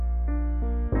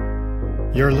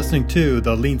You're listening to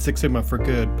the Lean Six Sigma for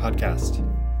Good podcast.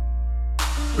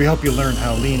 We help you learn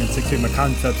how Lean and Six Sigma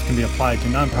concepts can be applied to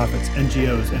nonprofits,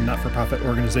 NGOs, and not-for-profit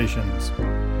organizations.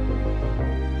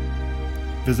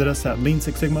 Visit us at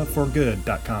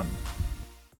leansixsigmaforgood.com.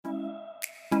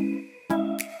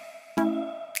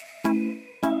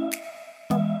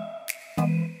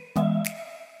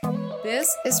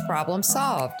 This is Problem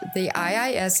Solved, the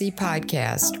IISE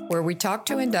podcast, where we talk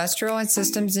to industrial and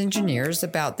systems engineers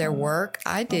about their work,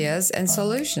 ideas, and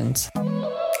solutions.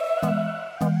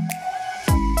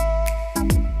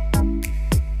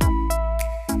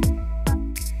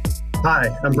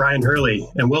 Hi, I'm Brian Hurley,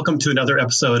 and welcome to another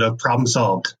episode of Problem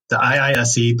Solved, the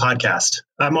IISE podcast.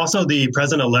 I'm also the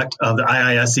president-elect of the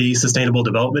IISE Sustainable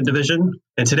Development Division,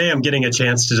 and today I'm getting a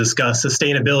chance to discuss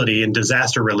sustainability and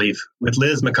disaster relief with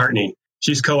Liz McCartney.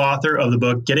 She's co-author of the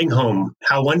book, Getting Home,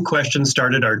 How One Question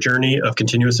Started Our Journey of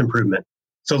Continuous Improvement.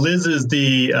 So Liz is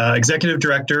the executive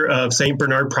director of St.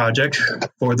 Bernard Project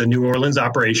for the New Orleans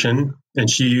operation, and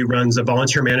she runs a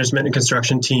volunteer management and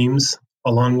construction teams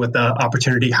along with the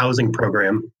Opportunity Housing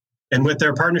Program. And with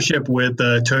their partnership with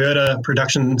the Toyota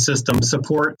Production System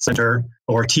Support Center,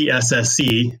 or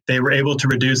TSSC, they were able to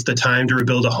reduce the time to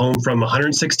rebuild a home from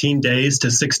 116 days to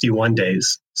 61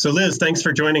 days. So Liz, thanks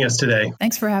for joining us today.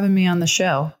 Thanks for having me on the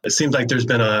show. It seems like there's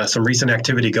been some recent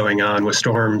activity going on with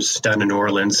storms down in New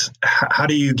Orleans. How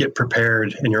do you get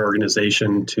prepared in your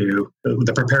organization to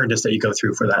the preparedness that you go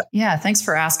through for that? Yeah, thanks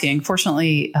for asking.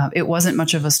 Fortunately, it wasn't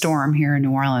much of a storm here in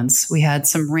New Orleans. We had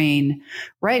some rain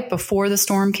right before the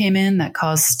storm came in that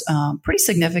caused pretty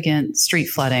significant street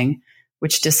flooding,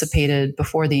 which dissipated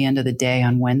before the end of the day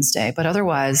on Wednesday. But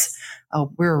otherwise,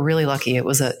 we were really lucky. It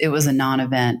was a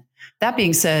non-event. That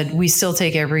being said, we still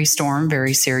take every storm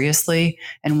very seriously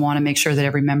and want to make sure that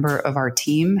every member of our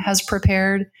team has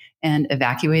prepared and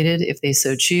evacuated if they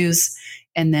so choose.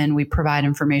 And then we provide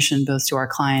information both to our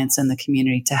clients and the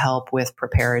community to help with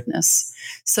preparedness.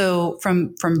 So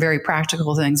from very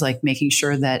practical things like making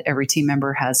sure that every team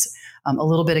member has a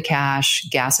little bit of cash,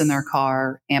 gas in their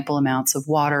car, ample amounts of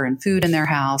water and food in their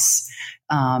house.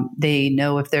 They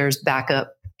know if there's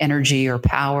backup energy or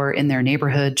power in their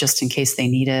neighborhood just in case they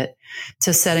need it,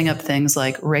 to setting up things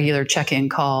like regular check-in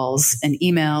calls and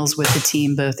emails with the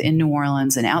team both in New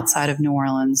Orleans and outside of New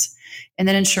Orleans, and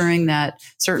then ensuring that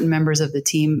certain members of the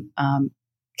team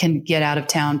can get out of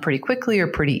town pretty quickly or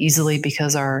pretty easily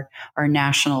because our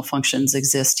national functions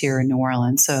exist here in New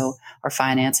Orleans. So our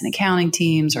finance and accounting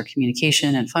teams, our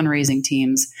communication and fundraising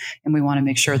teams, and we want to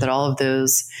make sure that all of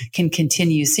those can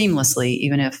continue seamlessly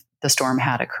even if the storm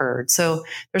had occurred. So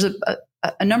there's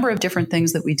a number of different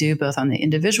things that we do both on the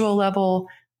individual level,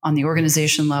 on the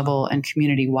organization level, and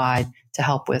community-wide to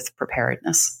help with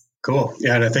preparedness. Cool.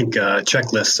 Yeah, and I think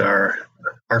checklists are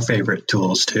our favorite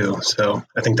tools too. So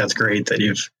I think that's great that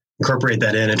you've incorporated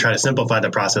that in and try to simplify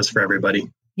the process for everybody.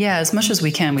 Yeah, as much as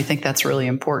we can, we think that's really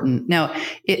important. Now,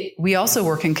 we also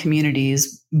work in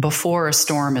communities before a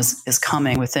storm is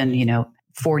coming within,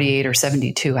 48 or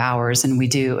 72 hours. And we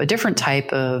do a different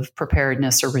type of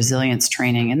preparedness or resilience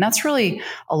training. And that's really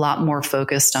a lot more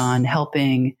focused on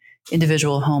helping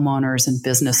individual homeowners and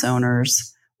business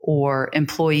owners or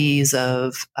employees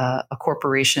of a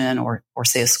corporation or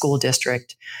say a school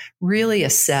district really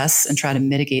assess and try to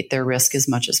mitigate their risk as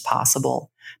much as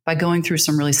possible by going through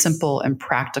some really simple and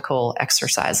practical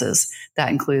exercises. That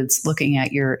includes looking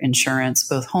at your insurance,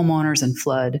 both homeowners and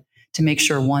flood, to make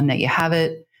sure, one, that you have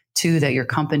it, two, that your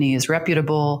company is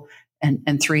reputable,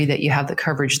 and three, that you have the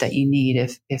coverage that you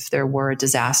need if there were a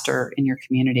disaster in your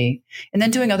community. And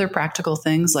then doing other practical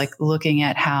things like looking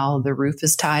at how the roof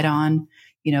is tied on.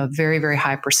 A very, very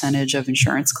high percentage of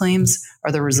insurance claims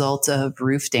are the result of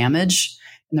roof damage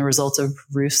and the result of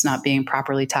roofs not being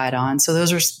properly tied on. So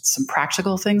those are some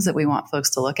practical things that we want folks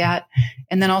to look at.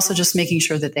 And then also just making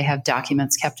sure that they have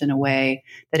documents kept in a way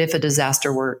that if a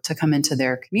disaster were to come into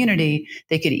their community,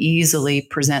 they could easily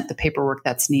present the paperwork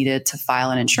that's needed to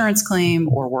file an insurance claim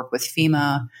or work with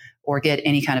FEMA or get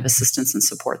any kind of assistance and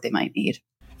support they might need.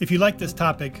 If you like this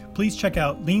topic, please check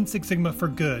out Lean Six Sigma for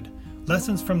Good,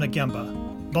 Lessons from the Gemba.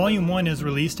 Volume 1 is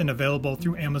released and available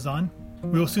through Amazon.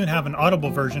 We will soon have an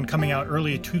Audible version coming out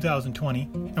early 2020,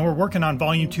 and we're working on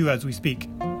Volume 2 as we speak.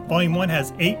 Volume 1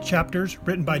 has 8 chapters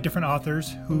written by different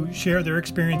authors who share their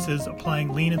experiences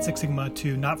applying Lean and Six Sigma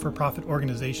to not-for-profit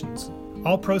organizations.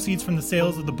 All proceeds from the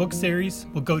sales of the book series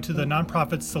will go to the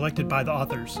nonprofits selected by the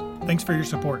authors. Thanks for your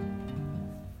support.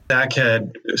 Zach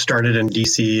had started in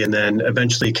DC and then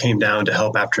eventually came down to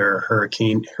help after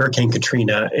Hurricane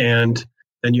Katrina. And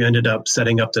Then you ended up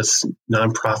setting up this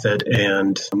nonprofit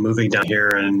and moving down here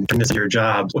and turning this into your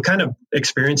job. What kind of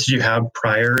experience did you have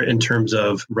prior in terms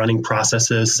of running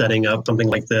processes, setting up something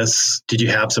like this? Did you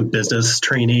have some business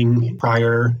training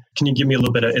prior? Can you give me a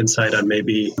little bit of insight on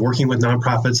maybe working with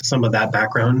nonprofits, some of that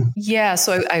background? Yeah,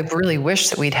 so I really wish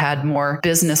that we'd had more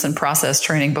business and process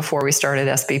training before we started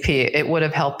SBP. It would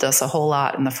have helped us a whole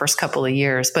lot in the first couple of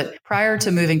years. But prior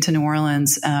to moving to New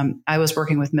Orleans, I was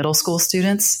working with middle school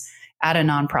students at a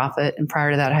nonprofit. And prior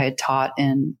to that, I had taught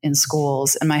in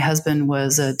schools, and my husband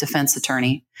was a defense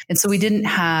attorney. And so we didn't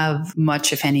have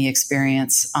much, if any,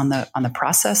 experience on the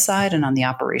process side and on the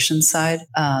operations side.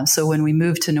 So when we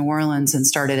moved to New Orleans and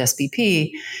started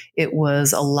SBP, it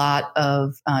was a lot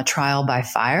of trial by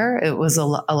fire. It was a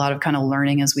lot of kind of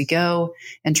learning as we go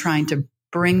and trying to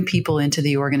bring people into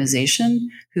the organization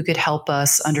who could help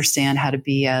us understand how to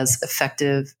be as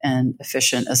effective and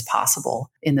efficient as possible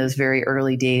in those very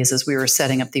early days as we were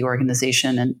setting up the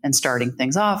organization and starting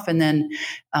things off. And then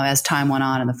as time went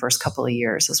on in the first couple of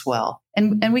years as well.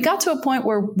 And we got to a point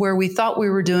where we thought we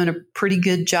were doing a pretty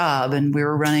good job and we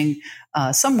were running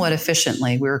somewhat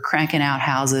efficiently. We were cranking out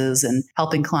houses and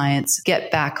helping clients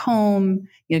get back home,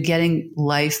 getting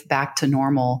life back to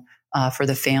normal for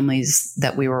the families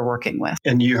that we were working with.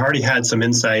 And you already had some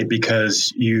insight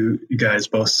because you guys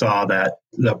both saw that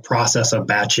the process of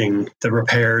batching the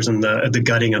repairs and the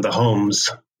gutting of the homes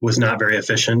was not very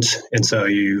efficient. And so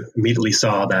you immediately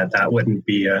saw that wouldn't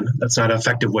be that's not an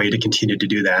effective way to continue to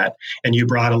do that. And you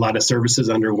brought a lot of services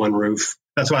under one roof.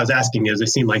 That's why I was asking is it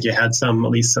seemed like you had at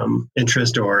least some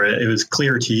interest, or it was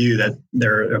clear to you that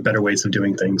there are better ways of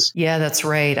doing things. Yeah, that's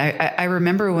right. I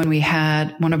remember when we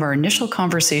had one of our initial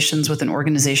conversations with an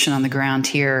organization on the ground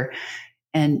here.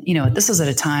 And, this was at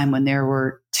a time when there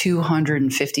were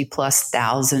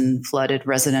 250,000+ flooded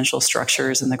residential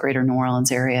structures in the greater New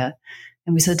Orleans area.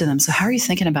 And we said to them, so how are you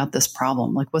thinking about this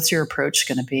problem? Like, what's your approach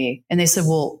going to be? And they said,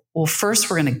 well, first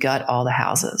we're going to gut all the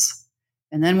houses.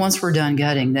 And then once we're done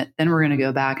gutting, then we're going to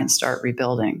go back and start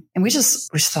rebuilding. And we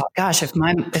just thought, gosh, if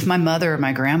my mother or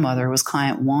my grandmother was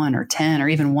client 1 or 10 or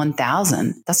even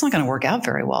 1,000, that's not going to work out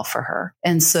very well for her.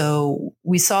 And so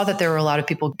we saw that there were a lot of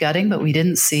people gutting, but we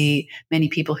didn't see many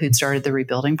people who'd started the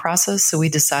rebuilding process. So we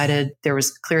decided there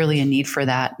was clearly a need for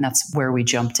that. And that's where we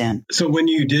jumped in. So when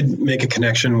you did make a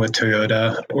connection with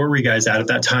Toyota, where were you guys at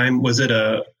that time? Was it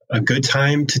a good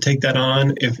time to take that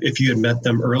on? If you had met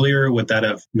them earlier, would that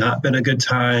have not been a good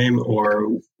time? Or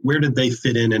where did they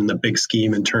fit in the big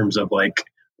scheme in terms of like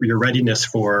your readiness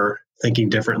for thinking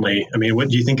differently? I mean, what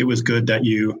do you think it was good that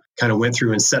you kind of went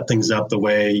through and set things up the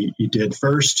way you did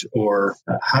first? Or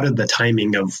how did the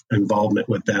timing of involvement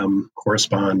with them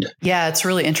correspond? Yeah, it's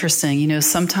really interesting.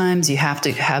 Sometimes you have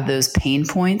to have those pain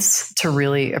points to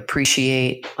really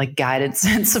appreciate like guidance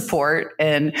and support.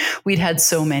 And we'd had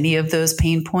so many of those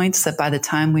pain points that by the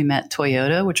time we met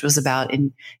Toyota, which was about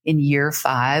in year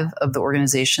 5 of the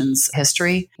organization's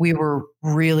history, we were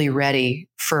really ready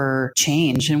for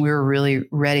change. And we were really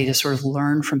ready to sort of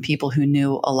learn from people who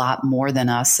knew a lot more than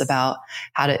us about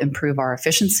how to improve our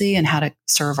efficiency and how to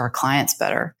serve our clients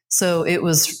better. So it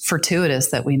was fortuitous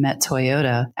that we met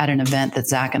Toyota at an event that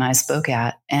Zach and I spoke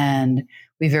at. And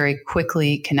we very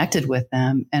quickly connected with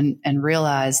them and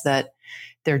realized that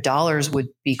their dollars would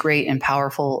be great and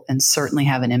powerful and certainly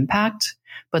have an impact,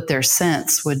 but their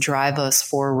sense would drive us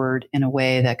forward in a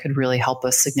way that could really help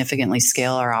us significantly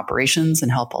scale our operations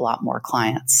and help a lot more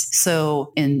clients.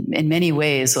 So in many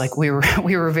ways, like we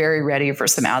were very ready for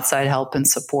some outside help and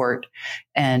support,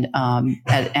 and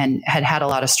had a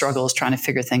lot of struggles trying to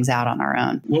figure things out on our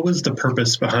own. What was the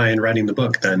purpose behind writing the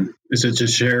book then? Is it to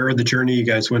share the journey you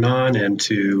guys went on and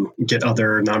to get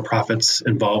other nonprofits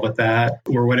involved with that?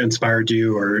 Or what inspired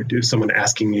you, or someone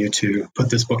asking you to put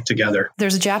this book together?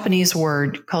 There's a Japanese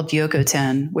word called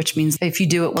yokoten, which means if you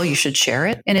do it well, you should share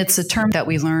it. And it's a term that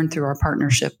we learned through our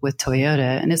partnership with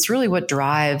Toyota. And it's really what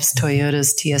drives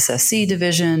Toyota's TSSC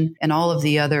division and all of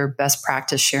the other best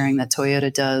practice sharing that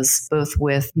Toyota does, both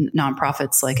with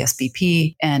nonprofits like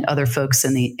SBP and other folks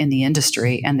in the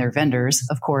industry and their vendors.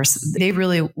 Of course, they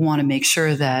really want to make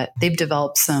sure that they've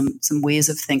developed some ways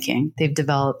of thinking. They've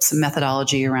developed some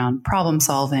methodology around problem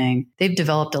solving. They've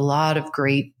developed a lot of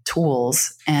great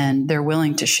tools, and they're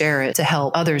willing to share it to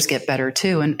help others get better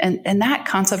too. And that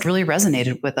concept really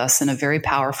resonated with us in a very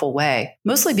powerful way,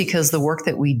 mostly because the work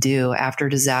that we do after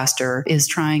disaster is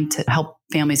trying to help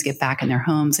families get back in their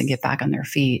homes and get back on their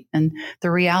feet. And the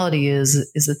reality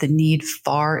is that the need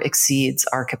far exceeds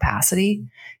our capacity.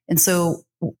 And so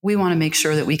we want to make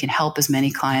sure that we can help as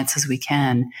many clients as we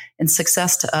can. And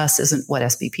success to us isn't what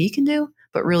SBP can do,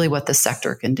 but really what the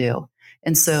sector can do.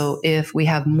 And so if we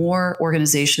have more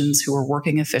organizations who are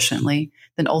working efficiently,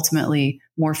 then ultimately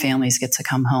more families get to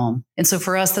come home. And so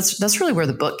for us, that's really where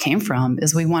the book came from,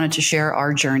 is we wanted to share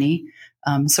our journey,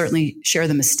 certainly share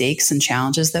the mistakes and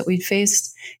challenges that we've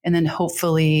faced, and then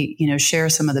hopefully, share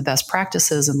some of the best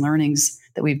practices and learnings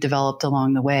that we've developed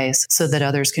along the way so that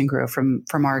others can grow from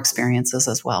our experiences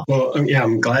as well. Well, yeah,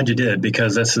 I'm glad you did,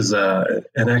 because this is an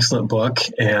excellent book,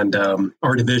 and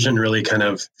our division really kind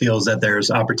of feels that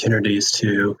there's opportunities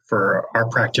for our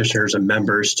practitioners and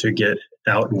members to get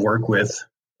out and work with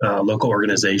local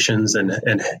organizations and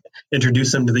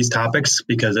introduce them to these topics,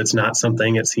 because it's not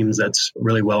something, it seems, that's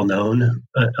really well known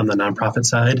on the nonprofit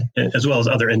side, as well as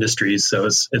other industries. So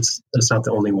it's not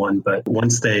the only one, but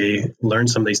once they learn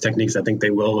some of these techniques, I think they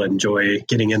will enjoy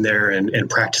getting in there and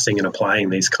practicing and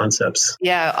applying these concepts.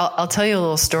 Yeah, I'll tell you a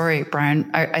little story, Brian.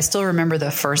 I still remember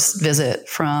the first visit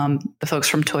from the folks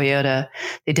from Toyota.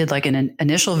 They did like an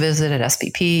initial visit at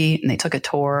SPP, and they took a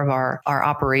tour of our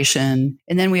operation,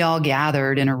 and then we all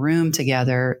gathered in a room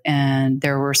together, and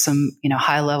there were some,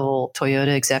 high-level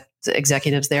Toyota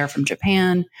executives there from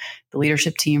Japan, the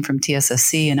leadership team from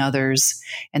TSSC and others,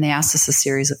 and they asked us a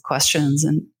series of questions.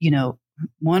 And,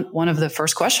 one of the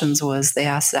first questions was, they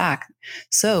asked Zach,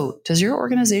 "So does your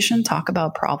organization talk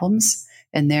about problems?"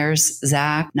 And there's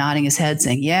Zach nodding his head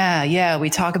saying, yeah, we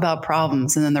talk about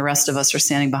problems. And then the rest of us are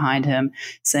standing behind him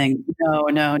saying,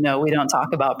 no, we don't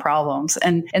talk about problems.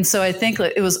 And so I think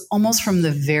it was almost from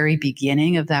the very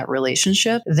beginning of that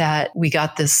relationship that we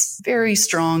got this very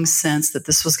strong sense that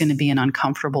this was going to be an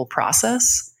uncomfortable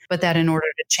process, but that in order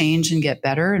to change and get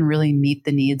better and really meet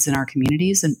the needs in our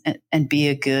communities and be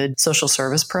a good social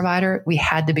service provider, we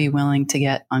had to be willing to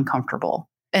get uncomfortable.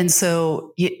 And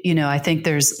so, I think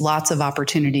there's lots of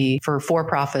opportunity for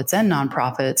for-profits and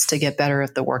nonprofits to get better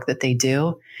at the work that they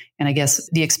do. And I guess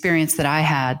the experience that I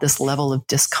had, this level of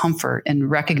discomfort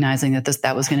and recognizing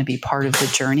that was going to be part of the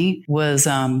journey, was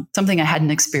something I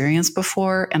hadn't experienced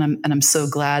before. And I'm so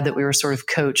glad that we were sort of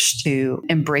coached to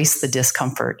embrace the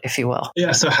discomfort, if you will.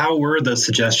 Yeah. So how were the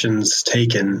suggestions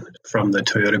taken from the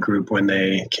Toyota group when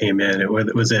they came in? Were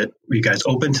you guys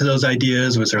open to those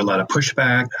ideas? Was there a lot of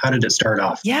pushback? How did it start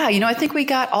off? Yeah. I think we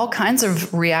got all kinds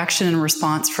of reaction and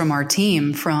response from our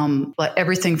team, from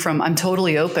everything from, "I'm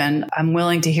totally open, I'm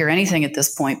willing to hear anything at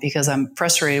this point because I'm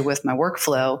frustrated with my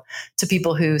workflow," to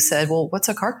people who said, "Well, what's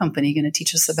a car company going to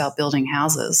teach us about building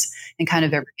houses?" and kind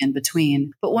of everything in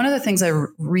between. But one of the things I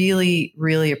really,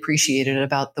 really appreciated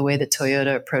about the way that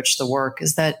Toyota approached the work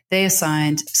is that they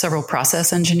assigned several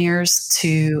process engineers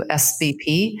to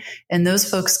SVP, and those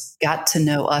folks got to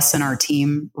know us and our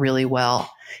team really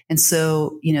well. And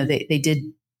so, they did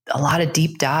a lot of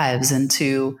deep dives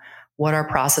into what our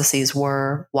processes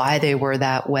were, why they were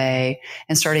that way,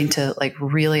 and starting to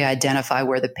really identify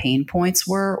where the pain points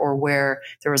were, or where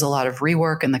there was a lot of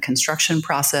rework in the construction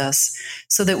process,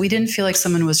 so that we didn't feel like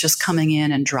someone was just coming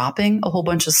in and dropping a whole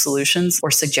bunch of solutions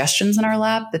or suggestions in our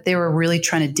lap, that they were really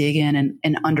trying to dig in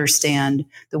and understand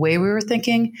the way we were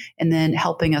thinking, and then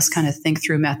helping us kind of think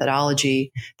through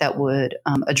methodology that would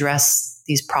address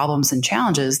these problems and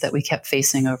challenges that we kept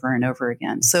facing over and over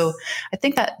again. So I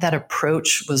think that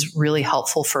approach was really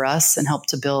helpful for us and helped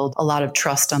to build a lot of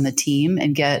trust on the team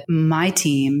and get my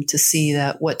team to see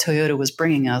that what Toyota was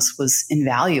bringing us was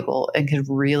invaluable and could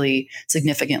really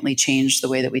significantly change the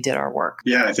way that we did our work.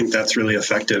 Yeah, I think that's really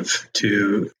effective,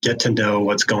 to get to know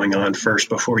what's going on first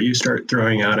before you start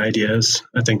throwing out ideas.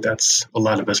 I think that's, a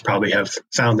lot of us probably have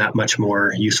found that much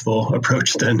more useful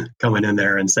approach than coming in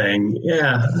there and saying,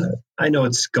 "Yeah, I know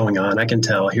what's going on. I can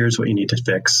tell. Here's what you need to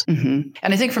fix." Mm-hmm.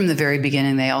 And I think from the very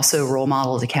beginning, they also role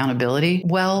modeled accountability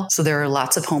well. So there are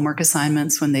lots of homework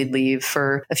assignments when they'd leave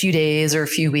for a few days or a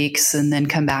few weeks, and then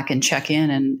come back and check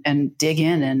in and dig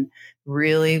in and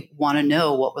really want to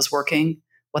know what was working,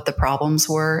 what the problems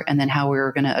were, and then how we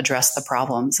were going to address the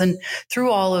problems. And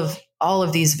through all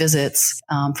of these visits,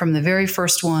 from the very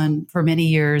first one for many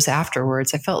years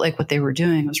afterwards, I felt like what they were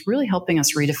doing was really helping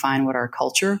us redefine what our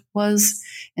culture was.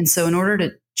 And so in order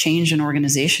to change an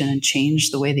organization and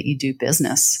change the way that you do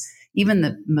business, even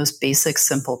the most basic,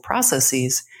 simple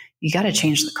processes, you got to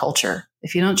change the culture.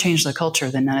 If you don't change the culture,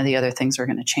 then none of the other things are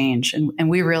going to change. And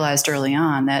we realized early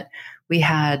on that we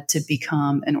had to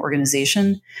become an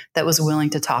organization that was willing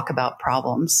to talk about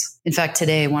problems. In fact,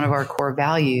 today, one of our core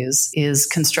values is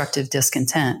constructive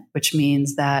discontent, which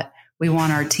means that we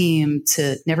want our team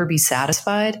to never be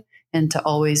satisfied and to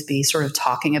always be sort of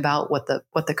talking about what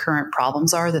the current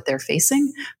problems are that they're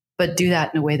facing, but do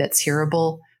that in a way that's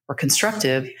hearable or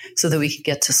constructive so that we can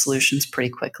get to solutions pretty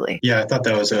quickly. Yeah, I thought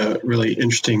that was a really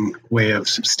interesting way of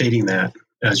stating that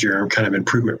as your kind of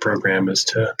improvement program, is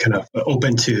to kind of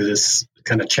open to this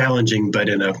kind of challenging, but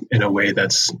in a way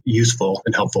that's useful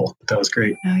and helpful. That was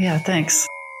great. Oh yeah, thanks.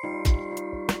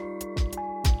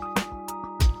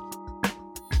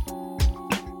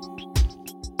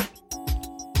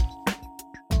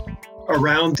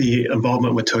 Around the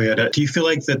involvement with Toyota, do you feel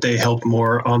like that they helped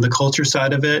more on the culture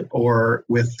side of it or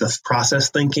with the process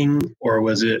thinking, or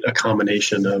was it a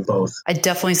combination of both? I'd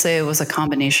definitely say it was a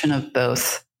combination of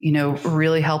both.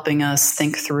 Really helping us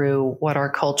think through what our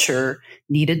culture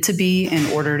needed to be in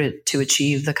order to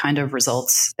achieve the kind of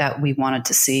results that we wanted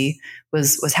to see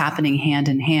was happening hand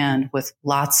in hand with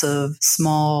lots of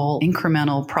small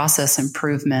incremental process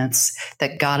improvements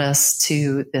that got us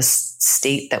to this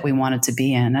state that we wanted to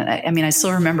be in. I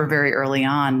still remember very early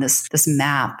on this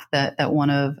map that one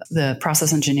of the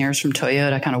process engineers from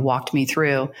Toyota kind of walked me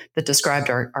through that described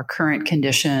our current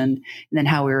condition and then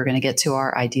how we were going to get to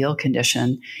our ideal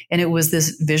condition. And it was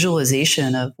this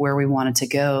visualization of where we wanted to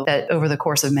go that over the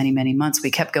course of many, many months,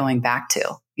 we kept going back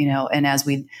to, and as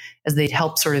they'd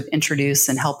help sort of introduce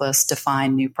and help us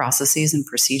define new processes and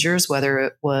procedures, whether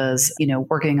it was,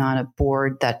 working on a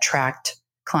board that tracked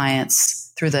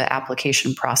clients through the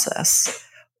application process,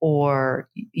 or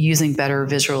using better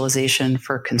visualization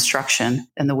for construction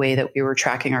and the way that we were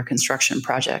tracking our construction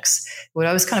projects. Would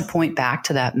always kind of point back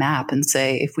to that map and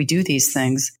say, if we do these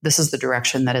things, this is the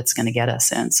direction that it's going to get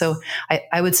us in. So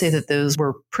I would say that those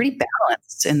were pretty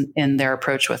balanced in their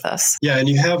approach with us. Yeah, and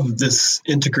you have this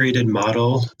integrated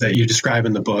model that you describe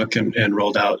in the book and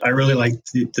rolled out. I really like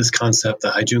this concept, the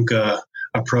Hijunka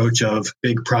approach of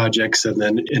big projects and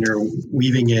then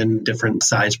interweaving in different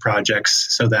size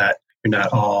projects so that you're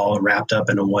not all wrapped up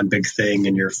in one big thing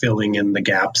and you're filling in the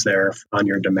gaps there on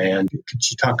your demand. Could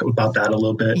you talk about that a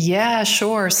little bit? Yeah,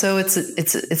 sure. So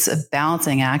it's a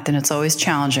balancing act and it's always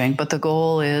challenging, but the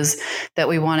goal is that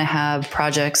we want to have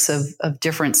projects of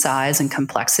different size and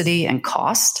complexity and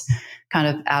cost kind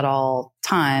of at all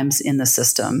times in the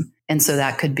system. And so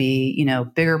that could be,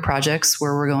 bigger projects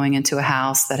where we're going into a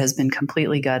house that has been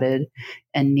completely gutted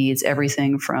and needs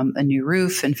everything from a new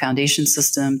roof and foundation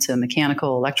system to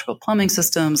mechanical, electrical, plumbing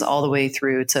systems, all the way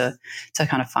through to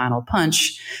kind of final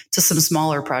punch, to some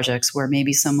smaller projects where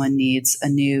maybe someone needs a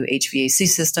new HVAC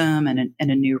system and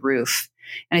a new roof.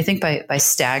 And I think by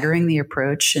staggering the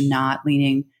approach and not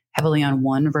leaning heavily on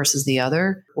one versus the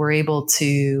other, we're able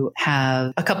to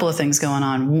have a couple of things going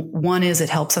on. One is it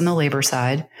helps on the labor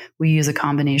side. We use a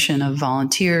combination of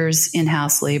volunteers,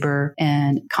 in-house labor,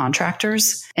 and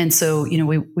contractors. And so,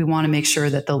 we want to make sure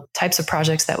that the types of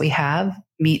projects that we have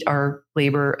meet our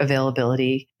labor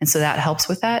availability. And so that helps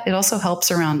with that. It also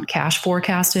helps around cash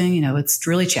forecasting. It's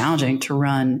really challenging to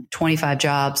run 25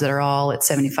 jobs that are all at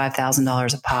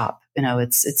 $75,000 a pop.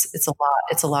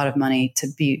 It's a lot of money to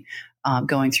be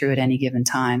going through at any given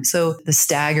time. So the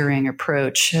staggering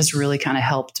approach has really kind of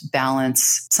helped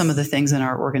balance some of the things in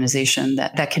our organization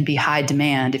that can be high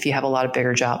demand if you have a lot of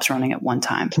bigger jobs running at one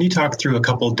time. Can you talk through a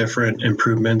couple of different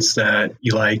improvements that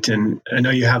you liked? And I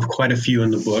know you have quite a few in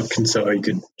the book, and so you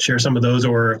could share some of those,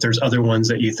 or if there's other ones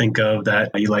that you think of that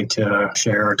you like to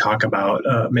share or talk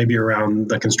about, maybe around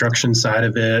the construction side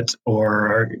of it,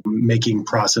 or making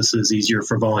processes easier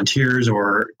for volunteers,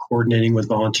 or coordinating with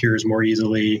volunteers more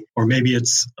easily, or maybe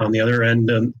it's on the other end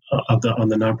on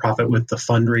the nonprofit with the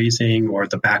fundraising or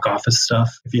the back office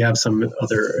stuff. If you have some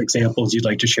other examples you'd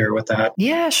like to share with that.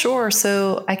 Yeah, sure.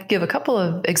 So I could give a couple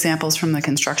of examples from the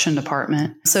construction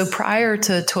department. So prior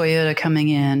to Toyota coming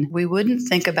in, we wouldn't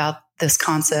think about this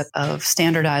concept of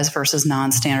standardized versus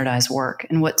non-standardized work.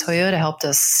 And what Toyota helped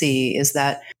us see is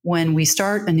that when we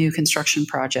start a new construction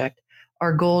project,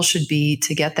 our goal should be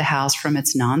to get the house from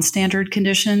its non-standard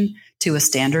condition to a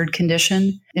standard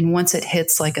condition. And once it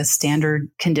hits like a standard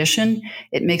condition,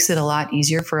 it makes it a lot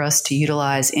easier for us to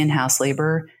utilize in-house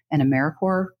labor and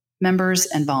AmeriCorps members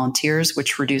and volunteers,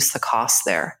 which reduce the costs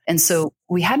there. And so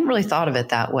we hadn't really thought of it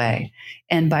that way.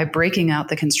 And by breaking out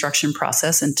the construction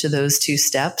process into those two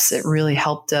steps, it really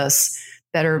helped us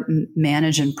better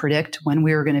manage and predict when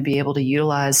we were going to be able to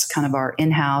utilize kind of our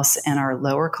in-house and our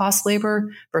lower cost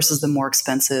labor versus the more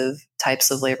expensive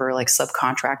types of labor like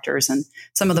subcontractors and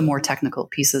some of the more technical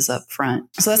pieces up front.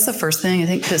 So that's the first thing. I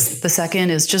think the second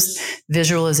is just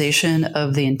visualization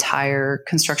of the entire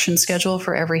construction schedule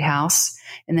for every house,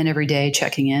 and then every day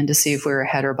checking in to see if we were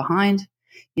ahead or behind.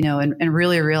 And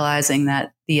really realizing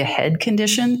that the ahead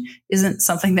condition isn't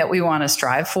something that we want to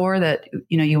strive for, that,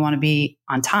 you want to be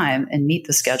on time and meet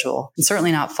the schedule, and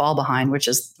certainly not fall behind, which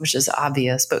is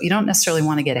obvious, but you don't necessarily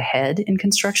want to get ahead in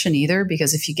construction either,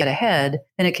 because if you get ahead,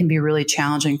 then it can be really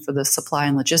challenging for the supply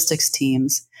and logistics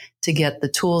teams to get the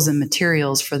tools and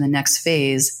materials for the next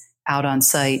phase out on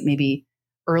site, maybe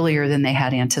earlier than they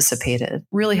had anticipated,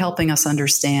 really helping us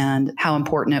understand how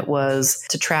important it was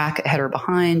to track ahead or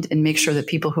behind and make sure that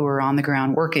people who were on the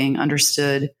ground working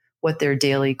understood what their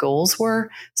daily goals were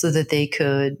so that they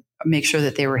could make sure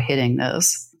that they were hitting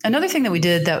those. Another thing that we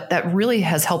did that really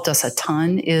has helped us a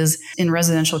ton is in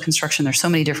residential construction, there's so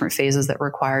many different phases that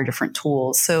require different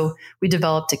tools. So we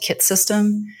developed a kit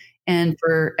system. And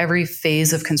for every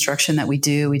phase of construction that we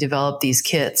do, we develop these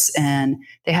kits, and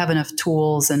they have enough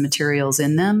tools and materials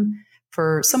in them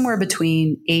for somewhere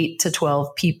between 8 to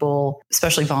 12 people,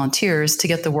 especially volunteers, to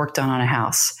get the work done on a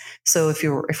house. So if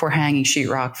we're hanging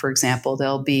sheetrock, for example,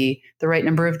 there'll be the right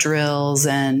number of drills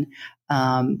and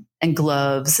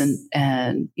gloves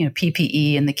and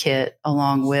PPE in the kit,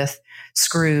 along with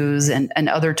screws and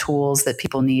other tools that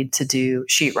people need to do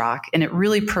sheetrock. And it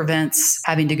really prevents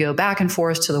having to go back and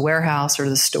forth to the warehouse or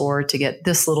the store to get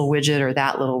this little widget or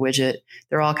that little widget.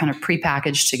 They're all kind of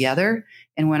prepackaged together.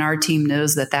 And when our team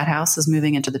knows that house is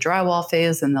moving into the drywall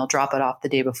phase, then they'll drop it off the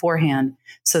day beforehand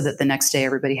so that the next day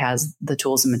everybody has the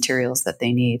tools and materials that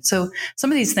they need. So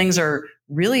some of these things are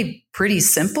really pretty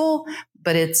simple,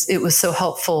 but it was so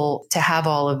helpful to have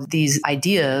all of these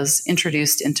ideas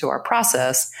introduced into our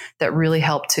process that really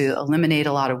helped to eliminate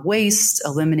a lot of waste,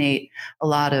 eliminate a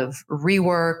lot of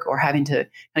rework or having to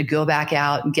kind of go back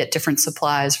out and get different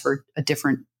supplies for a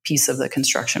different piece of the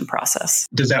construction process.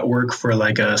 Does that work for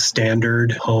like a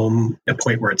standard home, a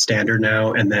point where it's standard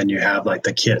now, and then you have like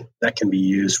the kit that can be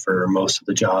used for most of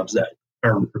the jobs that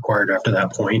are required after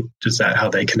that point? Is that how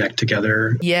they connect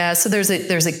together? Yeah. So there's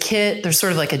a kit. There's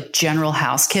sort of like a general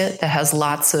house kit that has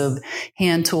lots of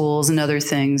hand tools and other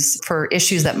things for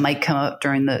issues that might come up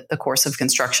during the course of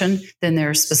construction. Then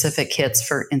there's specific kits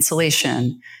for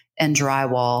insulation and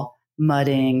drywall,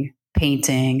 mudding,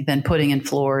 painting, then putting in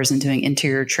floors and doing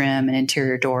interior trim and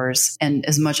interior doors. And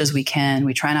as much as we can,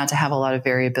 we try not to have a lot of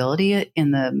variability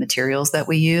in the materials that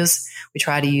we use. We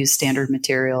try to use standard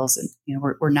materials, and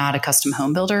we're not a custom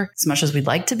home builder as much as we'd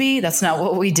like to be. That's not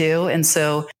what we do. And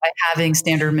so by having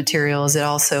standard materials, it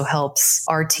also helps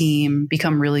our team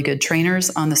become really good trainers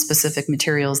on the specific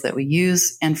materials that we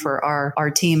use, and for our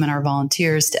team and our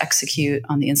volunteers to execute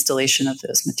on the installation of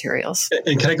those materials.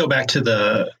 And can I go back to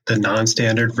the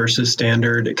non-standard versus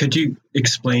standard? Could you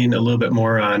explain a little bit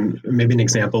more on maybe an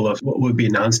example of what would be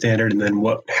non-standard and then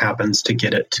what happens to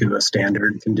get it to a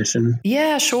standard condition?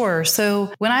 Yeah, sure.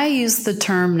 So when I use the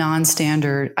term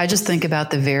non-standard, I just think about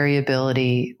the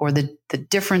variability or the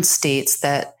different states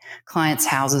that clients'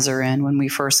 houses are in when we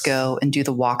first go and do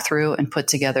the walkthrough and put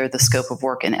together the scope of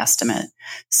work and estimate.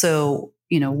 So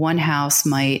one house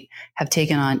might have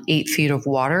taken on 8 feet of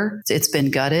water. It's been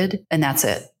gutted, and that's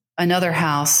it. Another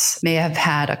house may have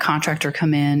had a contractor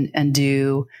come in and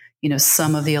do,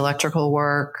 some of the electrical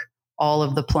work, all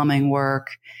of the plumbing work,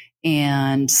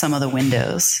 and some of the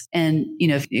windows. And,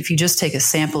 if you just take a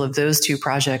sample of those two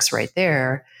projects right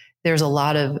there, there's a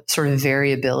lot of sort of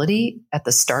variability at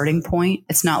the starting point.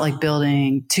 It's not like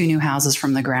building 2 new houses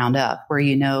from the ground up where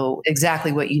you know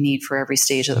exactly what you need for every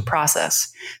stage of the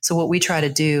process. So what we try to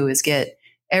do is get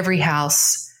every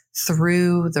house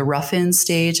through the rough-in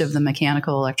stage of the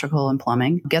mechanical, electrical, and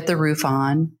plumbing, get the roof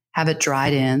on, have it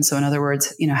dried in. So in other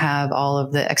words, have all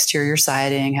of the exterior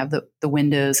siding, have the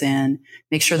windows in,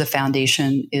 make sure the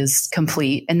foundation is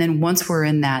complete. And then once we're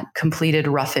in that completed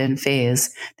rough-in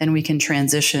phase, then we can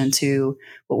transition to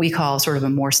what we call sort of a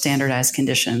more standardized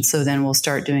condition. So then we'll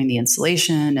start doing the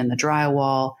insulation and the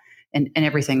drywall and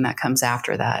everything that comes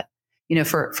after that.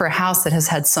 For a house that has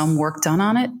had some work done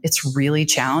on it, it's really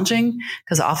challenging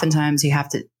because oftentimes you have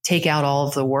to take out all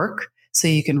of the work so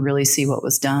you can really see what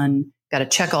was done. Got to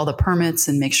check all the permits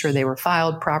and make sure they were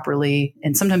filed properly.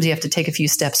 And sometimes you have to take a few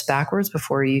steps backwards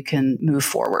before you can move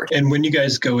forward. And when you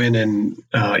guys go in and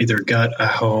either gut a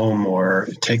home or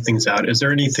take things out, is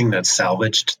there anything that's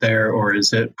salvaged there, or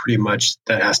is it pretty much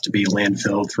that has to be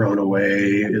landfill, thrown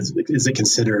away? Is it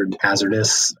considered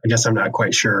hazardous? I guess I'm not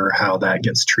quite sure how that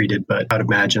gets treated, but I'd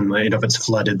imagine if it's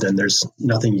flooded, then there's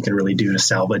nothing you can really do to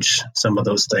salvage some of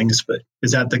those things. But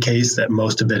is that the case that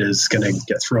most of it is going to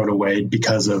get thrown away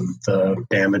because of the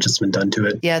damage that's been done to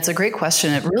it? Yeah, it's a great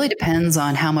question. It really depends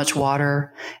on how much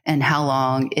water and how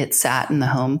long it sat in the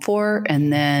home for,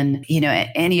 and then,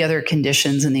 any other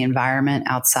conditions in the environment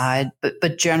outside.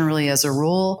 But generally, as a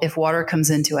rule, if water comes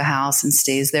into a house and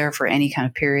stays there for any kind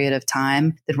of period of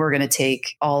time, then we're going to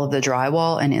take all of the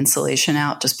drywall and insulation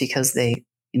out just because they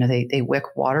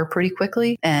wick water pretty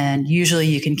quickly. And usually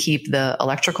you can keep the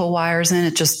electrical wires in.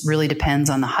 It just really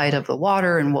depends on the height of the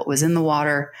water and what was in the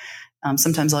water.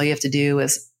 Sometimes all you have to do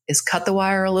is cut the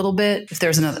wire a little bit if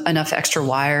there's enough extra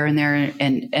wire in there,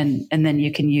 and then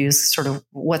you can use sort of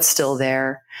what's still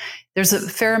there. There's a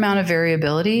fair amount of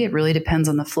variability. It really depends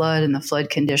on the flood and the flood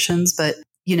conditions, but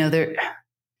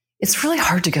it's really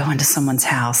hard to go into someone's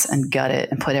house and gut it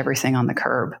and put everything on the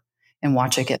curb and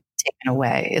watch it get taken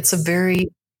away. It's a very,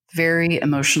 very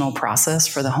emotional process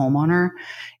for the homeowner.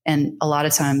 And a lot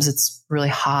of times it's really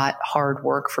hard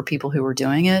work for people who are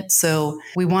doing it. So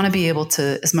we want to be able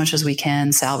to, as much as we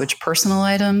can, salvage personal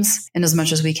items, and as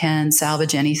much as we can,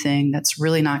 salvage anything that's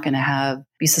really not going to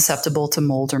be susceptible to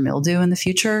mold or mildew in the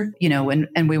future.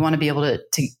 And we want to be able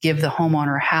to give the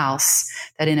homeowner a house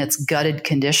that in its gutted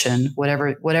condition,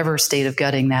 whatever state of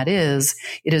gutting that is,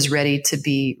 it is ready to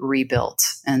be rebuilt.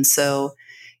 And so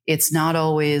it's not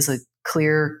always a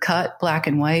clear cut, black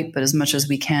and white, but as much as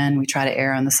we can, we try to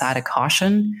err on the side of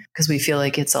caution because we feel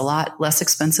like it's a lot less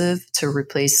expensive to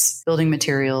replace building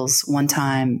materials one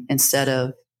time instead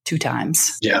of 2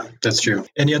 times. Yeah, that's true.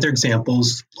 Any other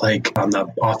examples, like on the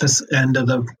office end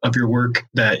of your work,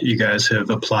 that you guys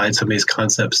have applied some of these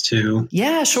concepts to?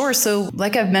 Yeah, sure. So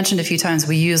like I've mentioned a few times,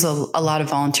 we use a lot of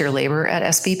volunteer labor at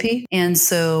SBP. And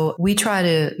so we try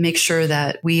to make sure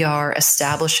that we are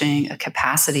establishing a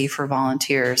capacity for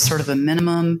volunteers, sort of a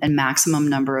minimum and maximum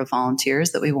number of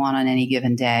volunteers that we want on any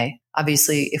given day.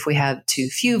 Obviously, if we have too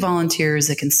few volunteers,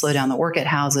 it can slow down the work at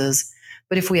houses.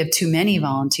 But if we have too many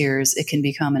volunteers, it can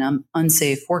become an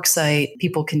unsafe work site.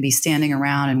 People can be standing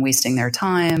around and wasting their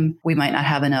time. We might not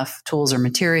have enough tools or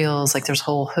materials. Like there's a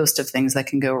whole host of things that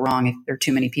can go wrong if there are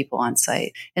too many people on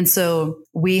site. And so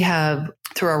we have,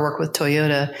 through our work with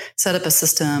Toyota, set up a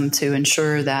system to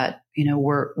ensure that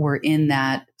we're in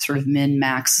that sort of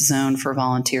min-max zone for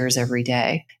volunteers every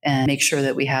day, and make sure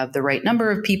that we have the right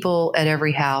number of people at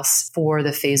every house for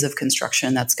the phase of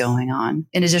construction that's going on.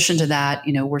 In addition to that,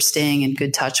 we're staying in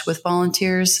good touch with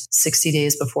volunteers 60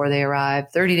 days before they arrive,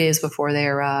 30 days before they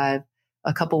arrive,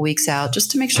 a couple weeks out,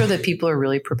 just to make sure that people are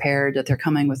really prepared, that they're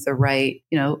coming with the right,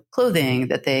 clothing,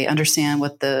 that they understand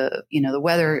what the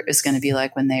weather is going to be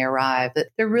like when they arrive, that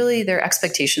their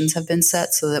expectations have been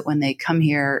set so that when they come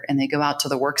here and they go out to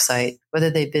the work site, whether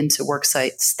they've been to work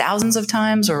sites thousands of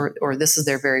times or this is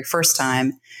their very first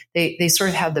time, they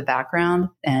sort of have the background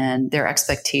and their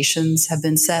expectations have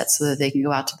been set so that they can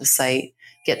go out to the site,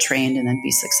 get trained, and then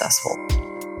be successful.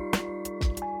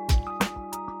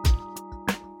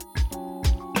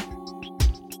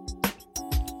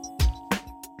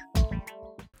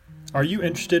 Are you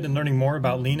interested in learning more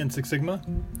about Lean and Six Sigma?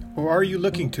 Or are you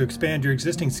looking to expand your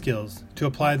existing skills to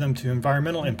apply them to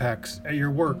environmental impacts at your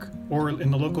work or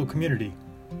in the local community?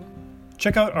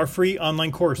 Check out our free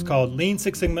online course called Lean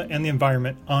Six Sigma and the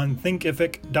Environment on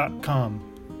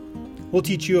thinkific.com. We'll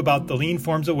teach you about the lean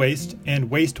forms of waste and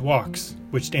waste walks,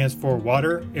 which stands for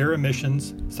water, air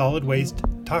emissions, solid waste,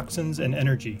 toxins, and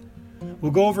energy.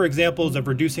 We'll go over examples of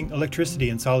reducing electricity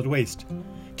and solid waste,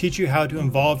 teach you how to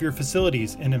involve your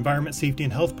facilities in environment safety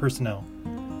and health personnel.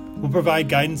 We'll provide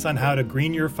guidance on how to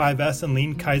green your 5S and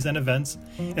Lean Kaizen events,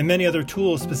 and many other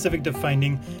tools specific to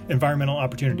finding environmental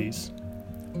opportunities.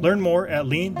 Learn more at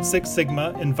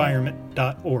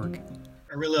lean6sigmaenvironment.org.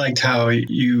 I really liked how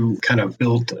you kind of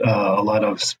built a lot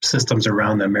of systems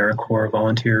around the AmeriCorps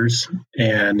volunteers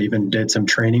and even did some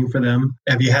training for them.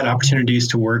 Have you had opportunities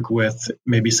to work with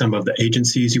maybe some of the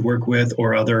agencies you work with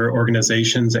or other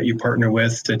organizations that you partner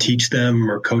with to teach them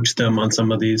or coach them on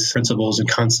some of these principles and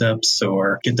concepts,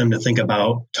 or get them to think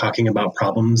about talking about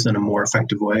problems in a more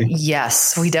effective way?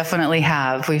 Yes, we definitely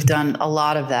have. We've done a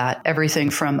lot of that. Everything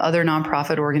from other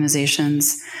nonprofit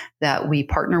organizations that we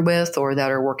partner with or that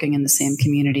are working in the same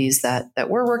communities that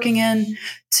we're working in,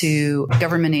 to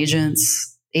government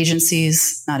agencies,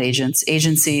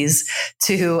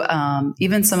 to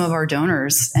even some of our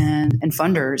donors and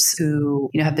funders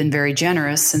who have been very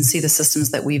generous and see the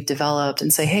systems that we've developed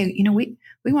and say, hey,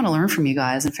 we want to learn from you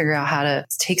guys and figure out how to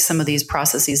take some of these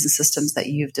processes and systems that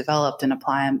you've developed and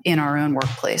apply them in our own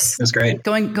workplace. That's great.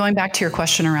 Going back to your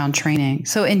question around training.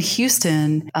 So in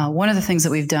Houston, one of the things that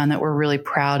we've done that we're really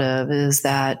proud of is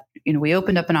that we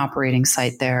opened up an operating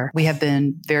site there. We have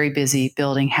been very busy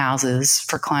building houses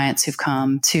for clients who've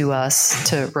come to us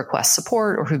to request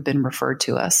support or who've been referred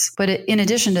to us. But in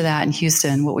addition to that, in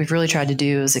Houston, what we've really tried to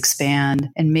do is expand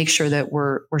and make sure that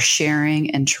we're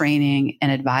sharing and training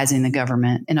and advising the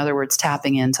government. In other words,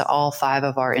 tapping into all 5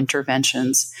 of our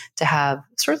interventions to have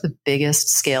sort of the biggest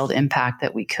scaled impact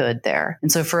that we could there.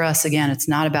 And so for us, again, it's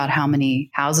not about how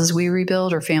many houses we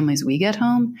rebuild or families we get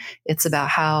home. It's about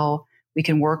how we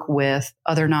can work with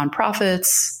other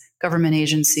nonprofits, government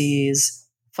agencies,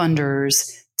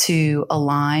 funders to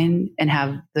align and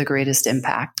have the greatest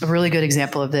impact. A really good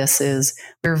example of this is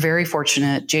we're very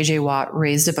fortunate. JJ Watt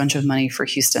raised a bunch of money for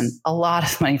Houston, a lot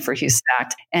of money for Houston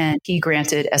Act, and he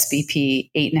granted SBP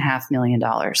 $8.5 million.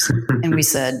 And we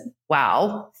said,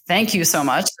 wow, thank you so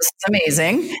much. This is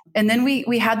amazing. And then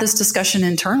we had this discussion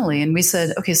internally and we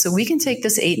said, okay, so we can take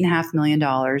this $8.5 million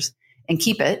and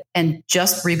keep it and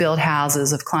just rebuild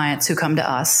houses of clients who come to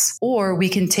us. Or we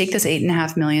can take this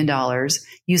 $8.5 million,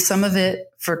 use some of it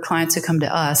for clients who come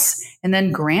to us, and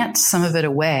then grant some of it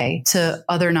away to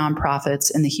other nonprofits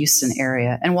in the Houston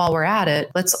area. And while we're at it,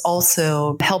 let's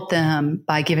also help them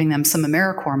by giving them some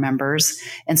AmeriCorps members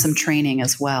and some training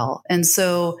as well. And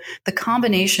so the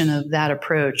combination of that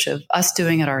approach of us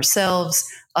doing it ourselves,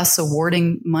 us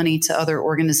awarding money to other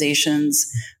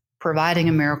organizations, providing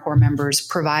AmeriCorps members,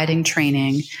 providing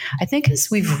training, I think as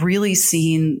we've really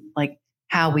seen like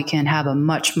how we can have a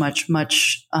much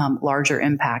larger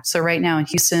impact. So right now in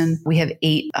Houston, we have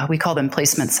 8, we call them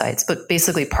placement sites, but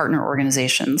basically partner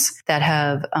organizations that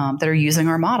have, that are using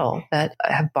our model, that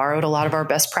have borrowed a lot of our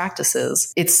best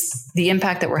practices. It's the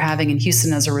impact that we're having in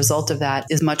Houston as a result of that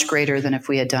is much greater than if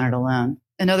we had done it alone.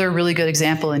 Another really good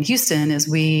example in Houston is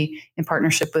we, in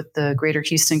partnership with the Greater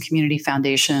Houston Community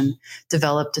Foundation,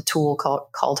 developed a tool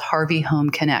called Harvey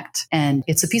Home Connect. And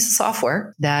it's a piece of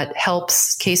software that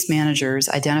helps case managers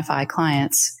identify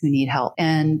clients who need help.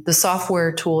 And the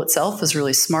software tool itself is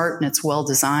really smart and it's well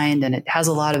designed and it has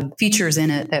a lot of features in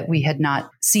it that we had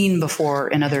not seen before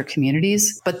in other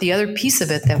communities. But the other piece of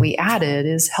it that we added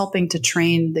is helping to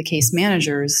train the case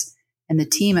managers and the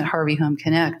team at Harvey Home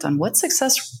Connect on what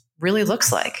success really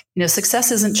looks like. You know,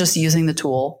 success isn't just using the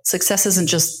tool. Success isn't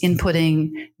just inputting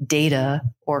data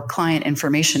or client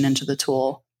information into the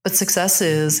tool, but success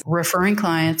is referring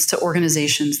clients to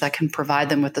organizations that can provide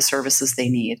them with the services they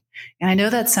need. And I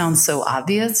know that sounds so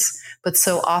obvious, but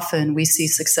so often we see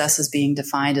success as being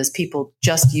defined as people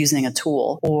just using a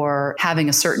tool or having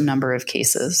a certain number of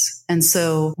cases. And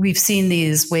so we've seen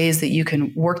these ways that you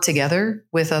can work together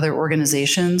with other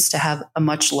organizations to have a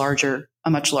much larger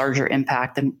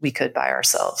impact than we could by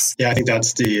ourselves. Yeah, I think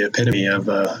that's the epitome of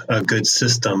a good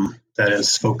system that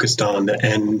is focused on the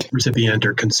end recipient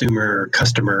or consumer or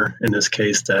customer in this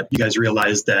case, that you guys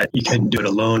realize that you can do it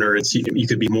alone or you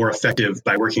could be more effective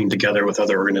by working together with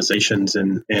other organizations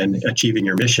and achieving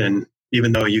your mission.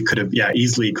 Even though you could have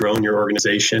easily grown your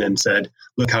organization and said,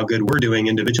 look how good we're doing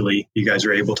individually, you guys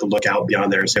are able to look out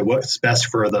beyond there and say what's best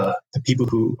for the people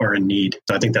who are in need.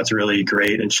 So I think that's really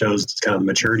great and shows kind of the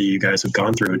maturity you guys have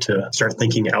gone through to start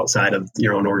thinking outside of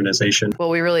your own organization. Well,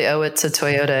 we really owe it to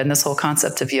Toyota and this whole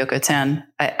concept of Yoko 10.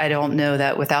 I don't know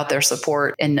that without their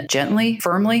support and gently,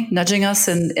 firmly nudging us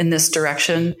in this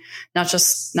direction, not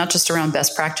just around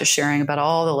best practice sharing, but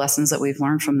all the lessons that we've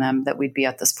learned from them, that we'd be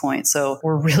at this point. So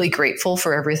we're really grateful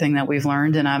for everything that we've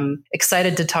learned. And I'm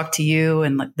excited to talk to you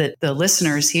and the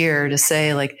listeners here to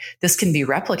say, like, this can be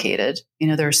replicated. You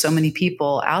know, there are so many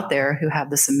people out there who have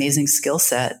this amazing skill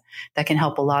set that can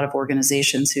help a lot of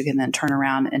organizations who can then turn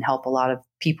around and help a lot of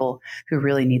people who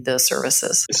really need those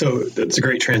services. So that's a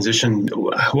great transition.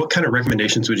 What kind of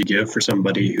recommendations would you give for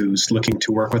somebody who's looking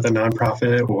to work with a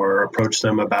nonprofit or approach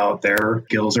them about their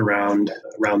skills around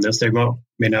this? They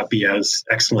may not be as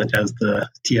excellent as the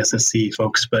TSSC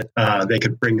folks, but they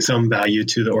could bring some value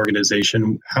to the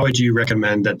organization. How would you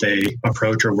recommend that they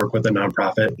approach or work with a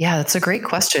nonprofit? Yeah, that's a great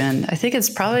question. I think it's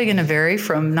probably going to vary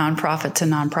from nonprofit to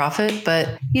nonprofit,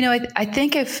 but I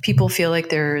think if people feel like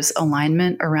there's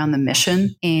alignment around the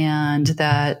mission and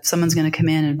that someone's going to come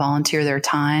in and volunteer their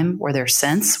time or their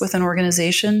sense with an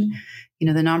organization, the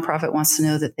nonprofit wants to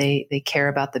know that they care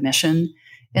about the mission,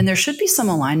 and there should be some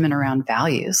alignment around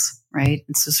values. Right.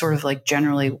 And so sort of like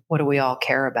generally, what do we all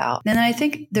care about? And then I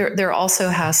think there also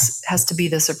has to be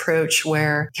this approach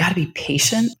where you got to be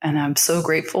patient. And I'm so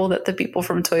grateful that the people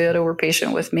from Toyota were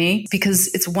patient with me, because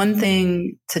it's one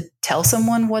thing to tell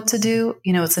someone what to do.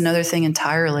 It's another thing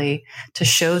entirely to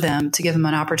show them, to give them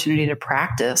an opportunity to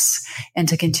practice and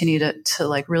to continue to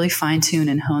like really fine tune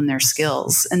and hone their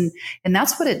skills. And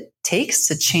that's what it takes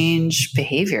to change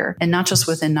behavior, and not just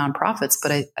within nonprofits,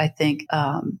 but I think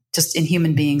just in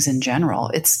human beings in general.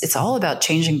 It's all about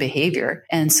changing behavior.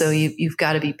 And so you've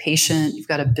got to be patient. You've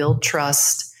got to build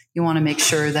trust. You want to make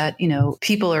sure that,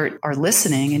 people are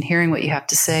listening and hearing what you have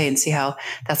to say and see how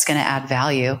that's going to add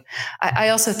value. I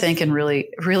also think and really,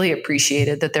 really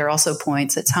appreciated that there are also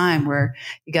points at time where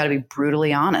you got to be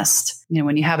brutally honest.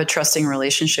 when you have a trusting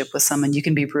relationship with someone, you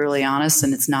can be brutally honest,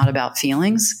 and it's not about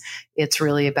feelings. It's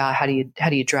really about how do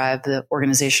you drive the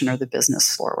organization or the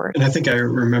business forward. And I think I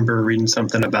remember reading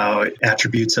something about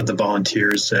attributes of the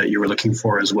volunteers that you were looking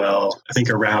for as well. I think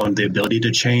around the ability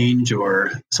to change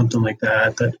or something like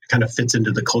that kind of fits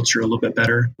into the culture a little bit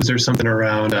better. Was there something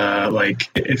around like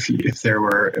if there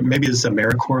were, maybe it's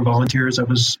AmeriCorps volunteers I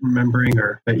was remembering,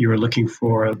 or that you were looking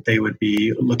for, they would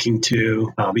be looking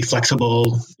to be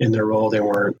flexible in their role. They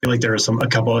weren't, I feel like there were a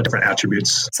couple of different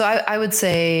attributes. So I would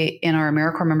say in our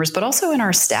AmeriCorps members, but also in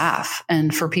our staff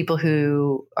and for people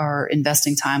who are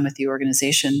investing time with the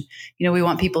organization, we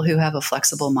want people who have a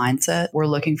flexible mindset. We're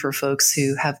looking for folks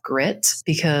who have grit,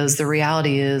 because the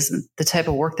reality is the type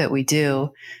of work that we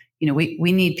do,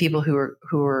 we need people who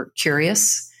are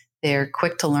curious. They're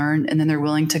quick to learn, and then they're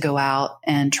willing to go out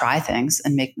and try things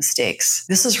and make mistakes.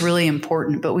 This is really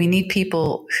important, but we need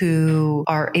people who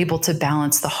are able to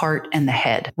balance the heart and the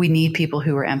head. We need people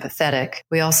who are empathetic.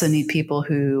 We also need people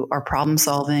who are problem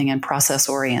solving and process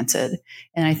oriented.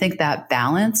 And I think that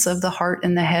balance of the heart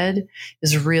and the head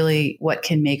is really what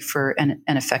can make for an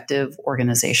effective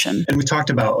organization. And we talked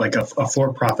about like a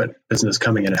for-profit business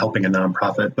coming in and helping a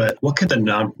nonprofit, but what could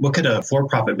a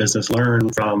for-profit business learn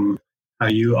from how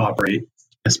you operate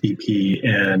SBP,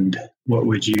 and what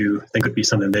would you think would be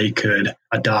something they could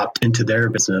adopt into their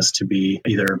business to be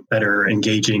either better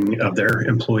engaging of their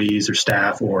employees or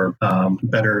staff, or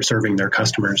better serving their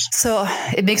customers? So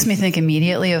it makes me think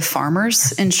immediately of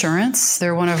Farmers Insurance.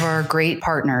 They're one of our great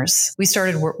partners. We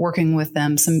started working with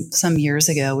them some years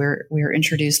ago. We were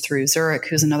introduced through Zurich,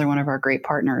 who's another one of our great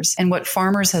partners. And what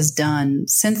Farmers has done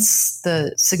since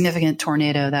the significant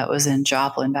tornado that was in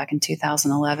Joplin back in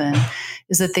 2011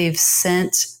 is that they've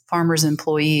sent Farmers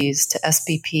employees to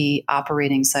SBP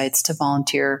operating sites to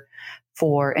volunteer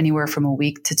for anywhere from a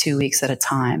week to 2 weeks at a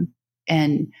time.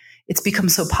 And it's become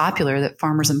so popular that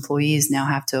Farmers employees now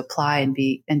have to apply and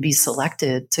be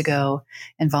selected to go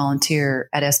and volunteer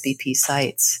at SBP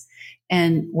sites.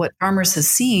 And what Farmers has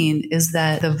seen is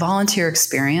that the volunteer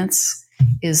experience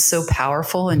is so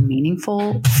powerful and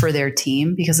meaningful for their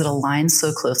team, because it aligns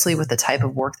so closely with the type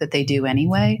of work that they do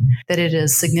anyway, that it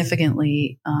has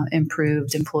significantly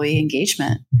improved employee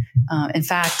engagement. In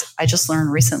fact, I just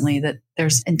learned recently that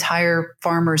there's entire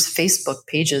Farmers Facebook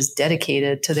pages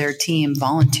dedicated to their team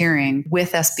volunteering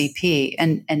with SBP.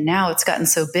 And now it's gotten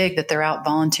so big that they're out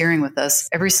volunteering with us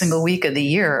every single week of the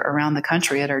year around the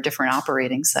country at our different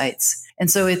operating sites. And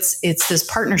so it's this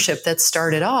partnership that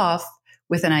started off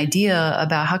with an idea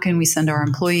about how can we send our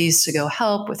employees to go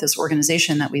help with this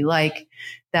organization that we like,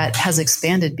 that has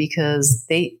expanded because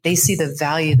they see the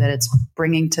value that it's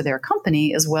bringing to their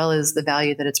company, as well as the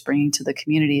value that it's bringing to the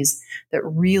communities that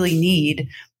really need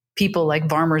people like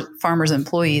farmers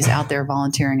employees out there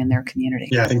volunteering in their community.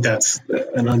 Yeah, I think that's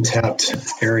an untapped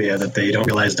area that they don't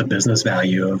realize the business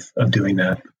value of doing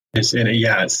that.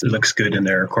 It looks good in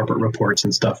their corporate reports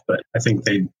and stuff, but I think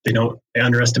they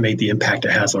underestimate the impact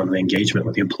it has on the engagement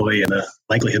with the employee and the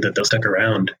likelihood that they'll stick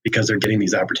around because they're getting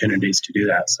these opportunities to do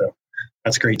that. So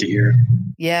that's great to hear.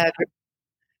 Yeah,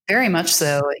 very much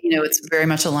so. It's very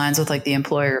much aligns with like the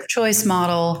employer of choice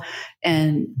model.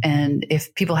 And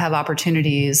if people have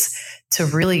opportunities to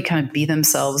really kind of be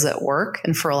themselves at work,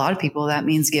 and for a lot of people, that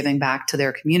means giving back to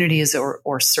their communities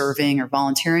or serving or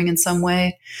volunteering in some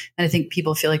way. And I think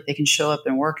people feel like they can show up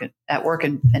and work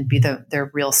and be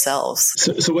their real selves.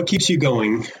 So what keeps you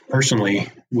going personally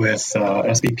with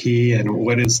SBP, and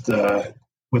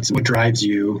what drives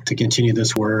you to continue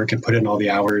this work and put in all the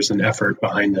hours and effort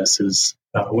behind this?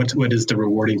 What is the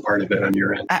rewarding part of it on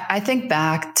your end? I think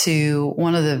back to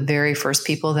one of the very first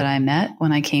people that I met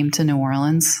when I came to New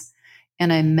Orleans,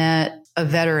 and I met a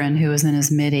veteran who was in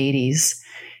his mid 80s.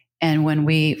 And when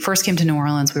we first came to New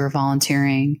Orleans, we were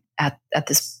volunteering at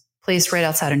this place right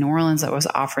outside of New Orleans that was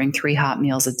offering 3 hot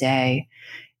meals a day.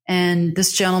 And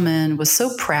this gentleman was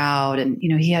so proud, and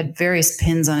he had various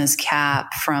pins on his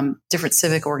cap from different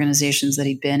civic organizations that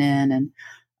he'd been in, and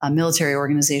military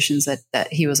organizations that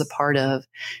he was a part of,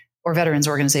 or veterans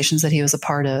organizations that he was a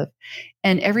part of.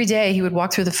 And every day he would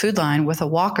walk through the food line with a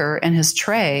walker and his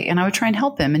tray, and I would try and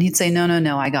help him, and he'd say,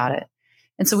 no, I got it.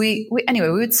 And so we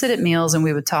would sit at meals and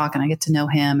we would talk, and I get to know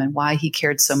him and why he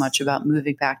cared so much about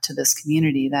moving back to this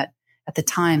community that at the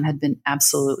time had been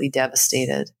absolutely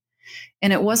devastated.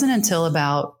 And it wasn't until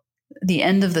about the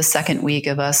end of the second week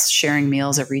of us sharing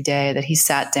meals every day that he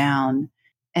sat down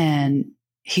and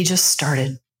he just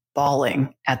started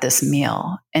bawling at this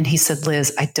meal. And he said,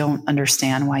 "Liz, I don't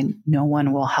understand why no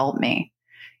one will help me."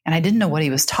 And I didn't know what he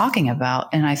was talking about.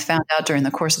 And I found out during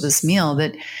the course of this meal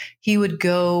that he would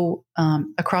go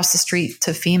across the street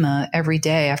to FEMA every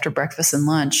day after breakfast and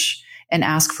lunch and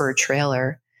ask for a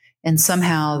trailer. And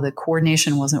somehow the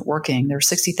coordination wasn't working. There were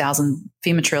 60,000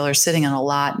 FEMA trailers sitting on a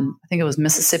lot, and I think it was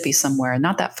Mississippi somewhere,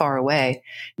 not that far away.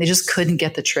 They just couldn't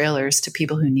get the trailers to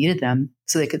people who needed them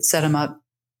so they could set them up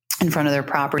in front of their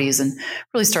properties and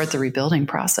really start the rebuilding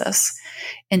process.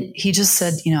 And he just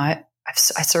said, I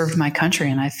served my country,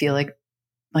 and I feel like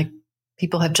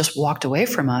people have just walked away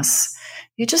from us.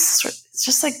 It's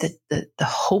just like the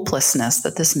hopelessness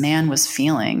that this man was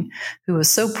feeling, who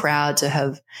was so proud to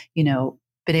have,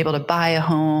 been able to buy a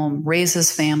home, raise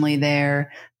his family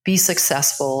there, be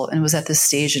successful, and was at this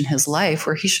stage in his life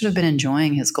where he should have been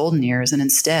enjoying his golden years. And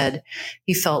instead,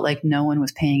 he felt like no one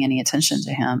was paying any attention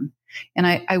to him. And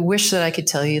I wish that I could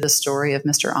tell you the story of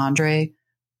Mr. Andre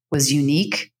was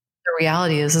unique. The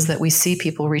reality is that we see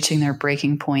people reaching their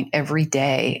breaking point every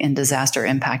day in disaster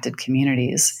impacted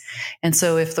communities. And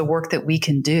so if the work that we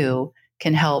can do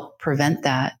can help prevent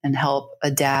that and help a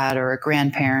dad or a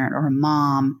grandparent or a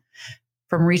mom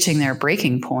from reaching their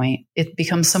breaking point, it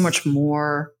becomes so much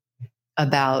more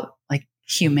about like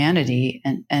humanity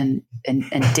and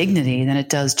dignity than it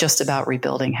does just about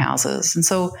rebuilding houses. And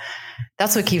so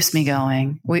that's what keeps me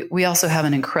going. We also have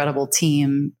an incredible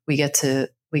team. We get to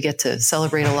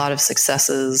celebrate a lot of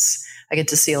successes. I get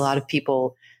to see a lot of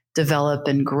people develop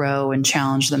and grow and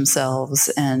challenge themselves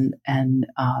and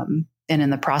in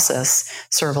the process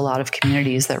serve a lot of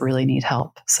communities that really need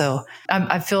help. So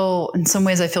I feel, in some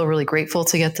ways, I feel really grateful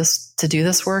to do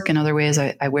this work. In other ways,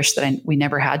 I wish that we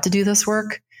never had to do this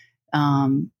work,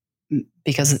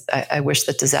 because I wish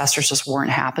that disasters just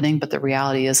weren't happening. But the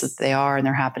reality is that they are, and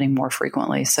they're happening more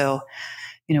frequently. So,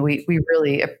 we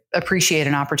really appreciate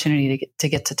an opportunity to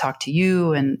get to talk to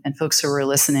you and folks who are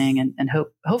listening, and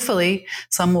hopefully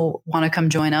some will want to come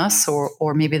join us,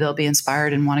 or maybe they'll be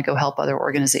inspired and want to go help other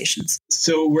organizations.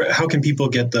 So how can people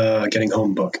get the Getting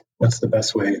Home book? What's the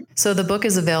best way? So the book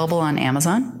is available on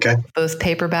Amazon, both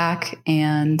paperback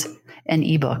and an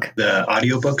ebook. The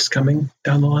audiobooks coming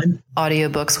down the line?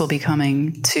 Audiobooks will be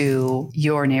coming to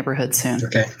your neighborhood soon.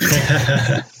 Okay.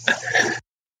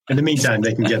 In the meantime,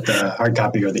 they can get the hard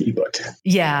copy or the ebook.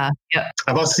 Yeah.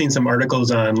 I've also seen some articles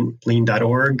on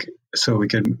lean.org, so we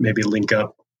could maybe link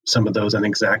up some of those. I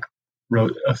think Zach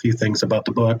wrote a few things about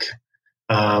the book.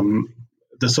 The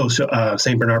social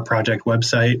St. Bernard Project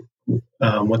website,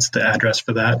 what's the address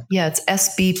for that? Yeah, it's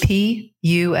sbpusa.org.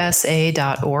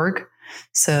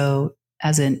 So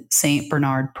as in St.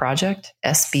 Bernard Project,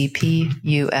 sbpusa.org.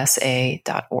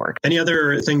 Any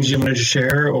other things you wanted to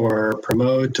share or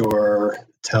promote or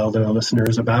tell the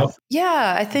listeners about?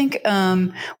 Yeah, I think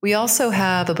we also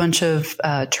have a bunch of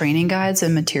training guides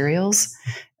and materials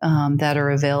that are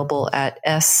available at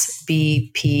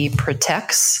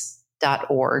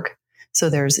sbpprotects.org. So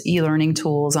there's e-learning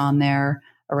tools on there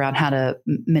around how to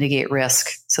mitigate risk.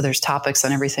 So there's topics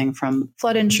on everything from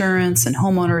flood insurance and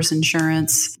homeowners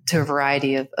insurance to a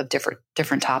variety of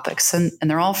different topics. And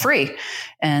they're all free.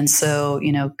 And so,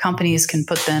 companies can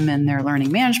put them in their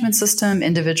learning management system.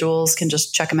 Individuals can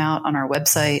just check them out on our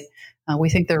website. We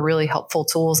think they're really helpful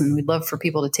tools, and we'd love for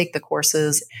people to take the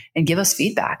courses and give us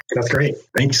feedback. That's great.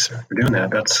 Thanks for doing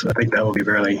that. I think that will be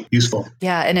very useful.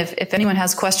 Yeah. And if anyone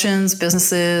has questions,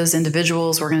 businesses,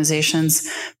 individuals, organizations,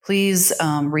 please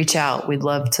reach out. We'd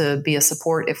love to be a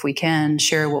support if we can,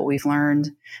 share what we've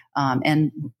learned.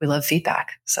 And we love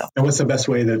feedback. And what's the best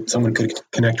way that someone could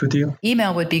connect with you?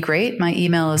 Email would be great. My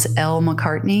email is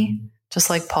lmccartney, just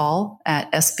like Paul, at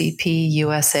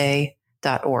sbpusa.org.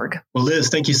 Well, Liz,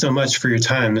 thank you so much for your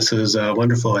time. This is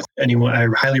wonderful. I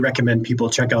highly recommend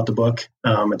people check out the book.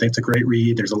 I think it's a great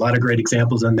read. There's a lot of great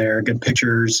examples in there, good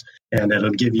pictures, and it'll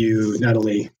give you not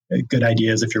only good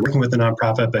ideas if you're working with a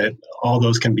nonprofit, but all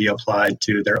those can be applied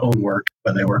to their own work,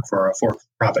 whether they work for a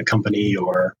for-profit company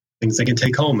or things they can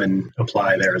take home and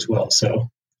apply there as well.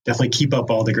 So definitely keep up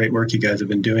all the great work you guys have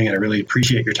been doing, and I really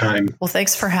appreciate your time. Well,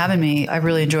 thanks for having me. I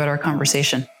really enjoyed our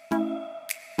conversation.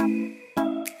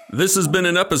 This has been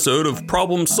an episode of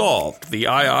Problem Solved, the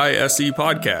IISE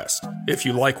podcast. If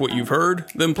you like what you've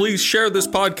heard, then please share this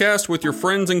podcast with your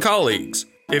friends and colleagues.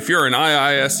 If you're an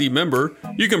IISE member,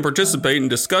 you can participate in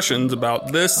discussions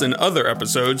about this and other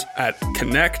episodes at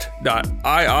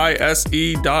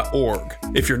connect.iise.org.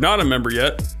 If you're not a member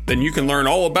yet, then you can learn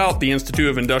all about the Institute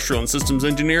of Industrial and Systems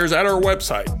Engineers at our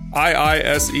website,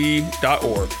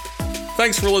 iise.org.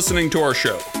 Thanks for listening to our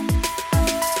show.